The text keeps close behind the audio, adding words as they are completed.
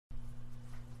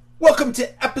Welcome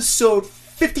to episode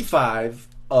 55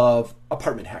 of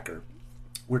Apartment Hacker,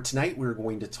 where tonight we're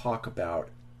going to talk about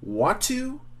want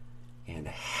to and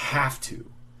have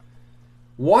to.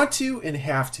 Want to and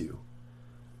have to.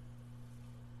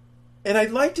 And I'd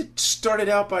like to start it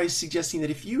out by suggesting that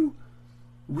if you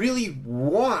really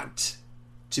want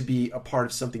to be a part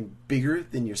of something bigger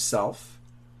than yourself,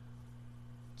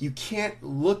 you can't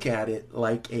look at it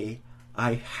like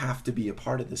I have to be a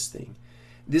part of this thing.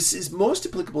 This is most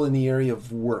applicable in the area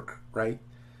of work, right?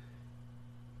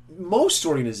 Most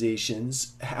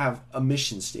organizations have a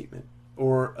mission statement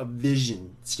or a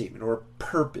vision statement or a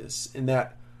purpose, and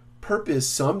that purpose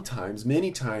sometimes,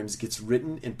 many times, gets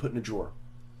written and put in a drawer.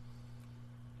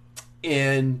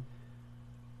 And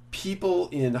people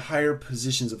in higher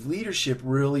positions of leadership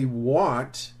really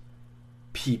want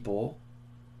people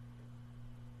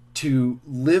to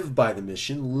live by the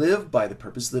mission, live by the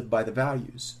purpose, live by the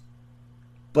values.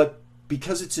 But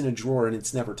because it's in a drawer and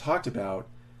it's never talked about,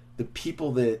 the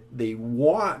people that they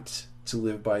want to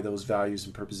live by those values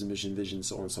and purpose and mission, vision,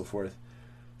 so on and so forth,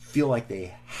 feel like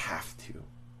they have to.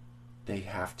 They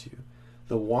have to.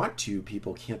 The want to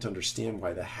people can't understand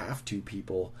why the have to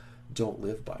people don't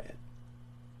live by it.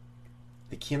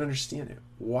 They can't understand it.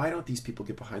 Why don't these people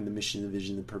get behind the mission, the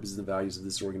vision, the purpose, and the values of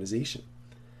this organization?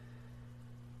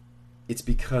 It's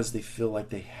because they feel like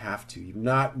they have to. You've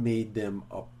not made them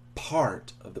a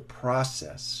part of the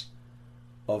process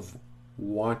of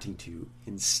wanting to,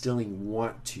 instilling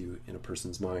want to in a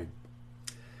person's mind.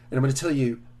 And I'm going to tell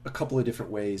you a couple of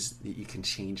different ways that you can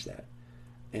change that.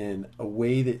 And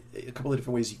a couple of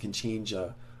different ways you can change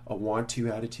a want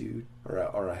to attitude or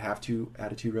a have to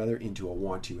attitude rather into a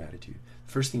want to attitude.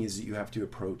 The first thing is that you have to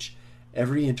approach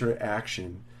every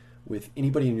interaction with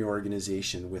anybody in your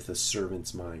organization with a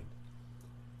servant's mind.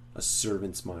 A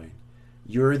servant's mind.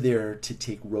 You're there to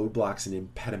take roadblocks and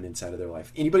impediments out of their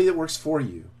life. Anybody that works for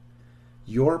you,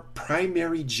 your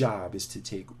primary job is to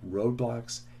take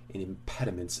roadblocks and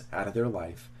impediments out of their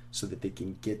life so that they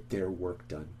can get their work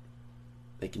done.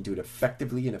 They can do it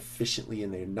effectively and efficiently,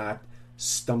 and they're not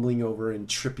stumbling over and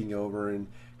tripping over and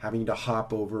having to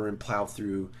hop over and plow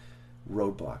through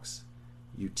roadblocks.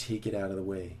 You take it out of the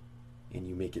way and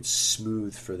you make it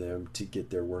smooth for them to get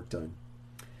their work done.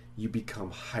 You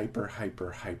become hyper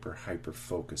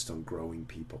focused on growing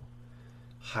people.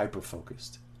 Hyper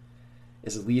focused.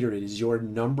 As a leader, it is your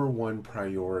number one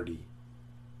priority.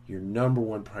 Your number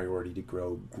one priority to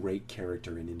grow great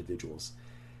character in individuals.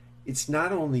 It's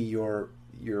not only your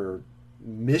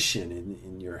mission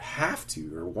and your have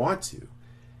to or want to.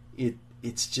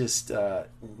 It's just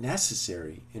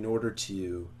necessary in order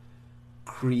to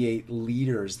create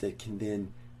leaders that can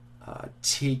then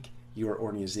take your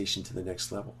organization to the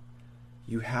next level.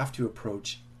 You have to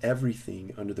approach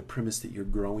everything under the premise that you're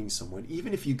growing someone,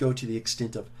 even if you go to the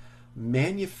extent of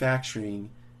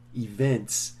manufacturing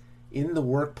events in the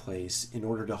workplace in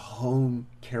order to hone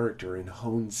character and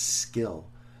hone skill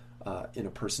in a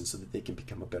person so that they can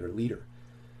become a better leader.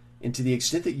 And to the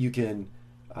extent that you can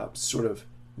sort of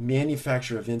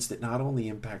manufacture events that not only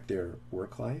impact their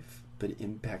work life, but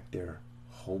impact their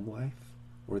home life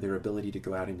or their ability to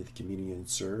go out into the community and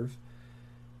serve,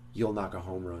 you'll knock a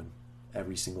home run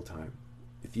every single time.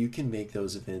 If you can make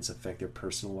those events affect their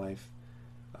personal life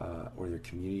or their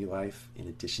community life in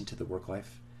addition to the work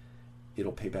life,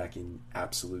 it'll pay back in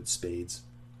absolute spades.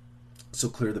 So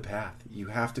clear the path. You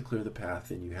have to clear the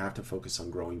path, and you have to focus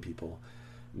on growing people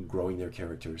and growing their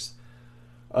characters.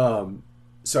 So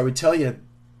I would tell you,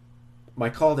 my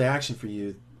call to action for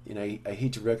you, and I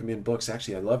hate to recommend books.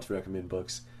 Actually, I love to recommend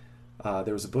books.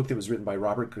 There was a book that was written by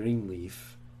Robert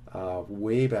Greenleaf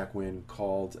way back when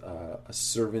called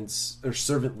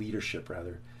Servant Leadership,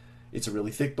 rather. It's a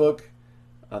really thick book.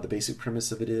 The basic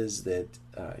premise of it is that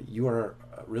you are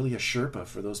really a Sherpa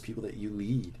for those people that you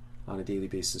lead on a daily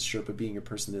basis. Sherpa being a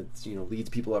person that leads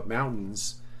people up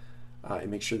mountains and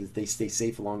make sure that they stay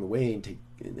safe along the way,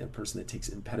 and a person that takes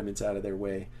impediments out of their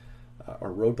way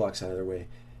or roadblocks out of their way.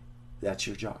 That's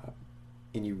your job,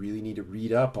 and you really need to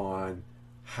read up on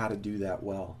how to do that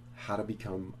well, how to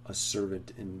become a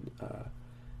servant and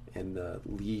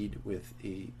lead with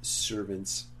a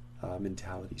servant's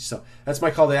mentality. So that's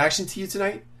my call to action to you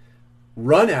tonight.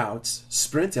 Run out,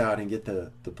 sprint out, and get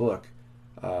the book,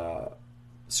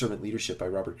 Servant Leadership by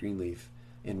Robert Greenleaf,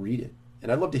 and read it.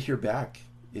 And I'd love to hear back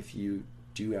if you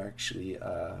do actually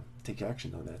take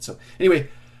action on that. So anyway,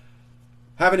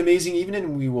 have an amazing evening,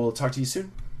 and we will talk to you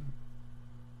soon.